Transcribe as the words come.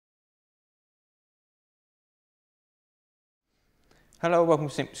Hello, welcome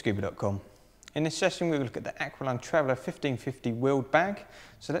to simplyscuba.com. In this session we will look at the Aqua Lung Traveller 1550 wheeled bag.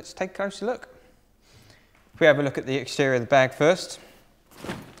 So let's take a closer look. If we have a look at the exterior of the bag first.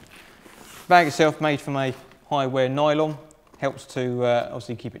 The bag itself made from a high wear nylon. Helps to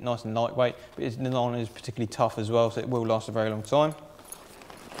obviously keep it nice and lightweight, but the nylon is particularly tough as well, so it will last a very long time.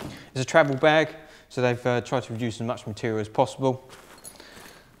 It's a travel bag, so they've tried to reduce as much material as possible.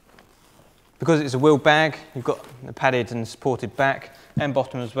 Because it's a wheeled bag, you've got a padded and supported back and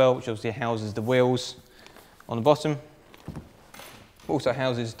bottom as well, which obviously houses the wheels on the bottom. Also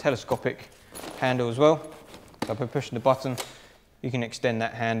houses a telescopic handle as well. So by pushing the button, you can extend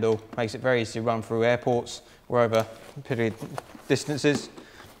that handle. Makes it very easy to run through airports or over period distances.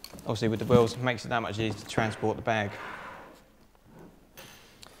 Obviously with the wheels, it makes it that much easier to transport the bag.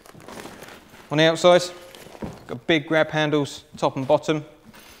 On the outside, got big grab handles, top and bottom.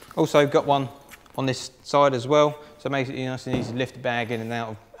 Also got one on this side as well, so it makes it nice and easy to lift the bag in and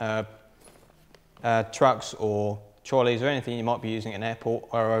out of trucks or trolleys or anything you might be using at an airport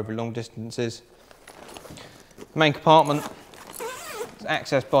or over long distances. The main compartment is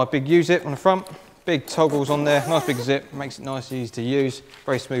accessed by a big U-zip on the front, big toggles on there, nice big zip, makes it nice and easy to use,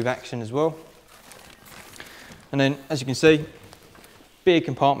 very smooth action as well. And then as you can see, big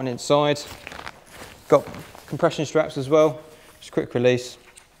compartment inside, got compression straps as well, just quick release.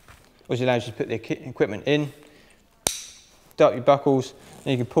 Which allows you to put the equipment in, dart your buckles,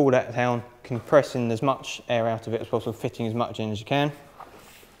 and you can pull that down, compressing as much air out of it as possible, fitting as much in as you can.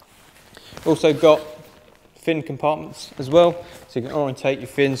 Also got fin compartments as well, so you can orientate your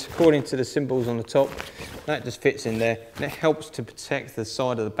fins according to the symbols on the top. That just fits in there, and it helps to protect the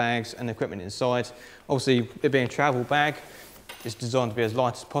side of the bags and the equipment inside. Obviously, it being a travel bag, it's designed to be as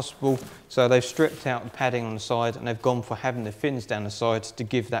light as possible, so they've stripped out the padding on the side and they've gone for having the fins down the sides to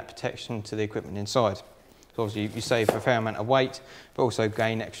give that protection to the equipment inside. So obviously you save a fair amount of weight, but also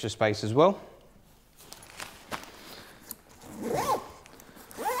gain extra space as well.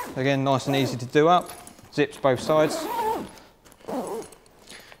 Again, nice and easy to do up, zips both sides.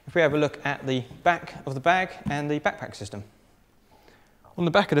 If we have a look at the back of the bag and the backpack system. On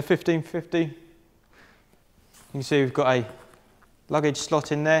the back of the 1550, you can see we've got a luggage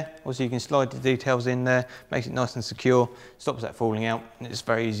slot in there. Obviously you can slide the details in there, makes it nice and secure, stops that falling out, and it's a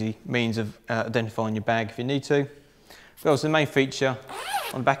very easy means of identifying your bag if you need to. But also the main feature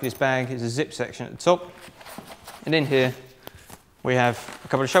on the back of this bag is a zip section at the top, and in here we have a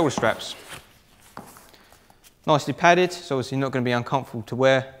couple of shoulder straps. Nicely padded, so obviously not going to be uncomfortable to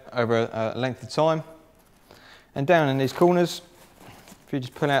wear over a length of time. And down in these corners, if you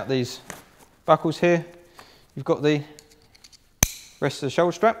just pull out these buckles here, you've got the rest of the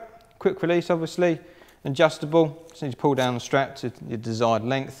shoulder strap, quick release obviously, adjustable, so you need to pull down the strap to your desired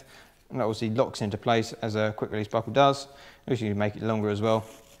length, and that obviously locks into place as a quick release buckle does. Also you can make it longer as well,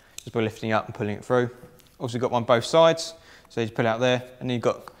 just by lifting it up and pulling it through. Also got one both sides, so you just pull out there, and then you've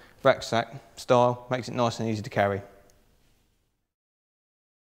got rucksack style, makes it nice and easy to carry.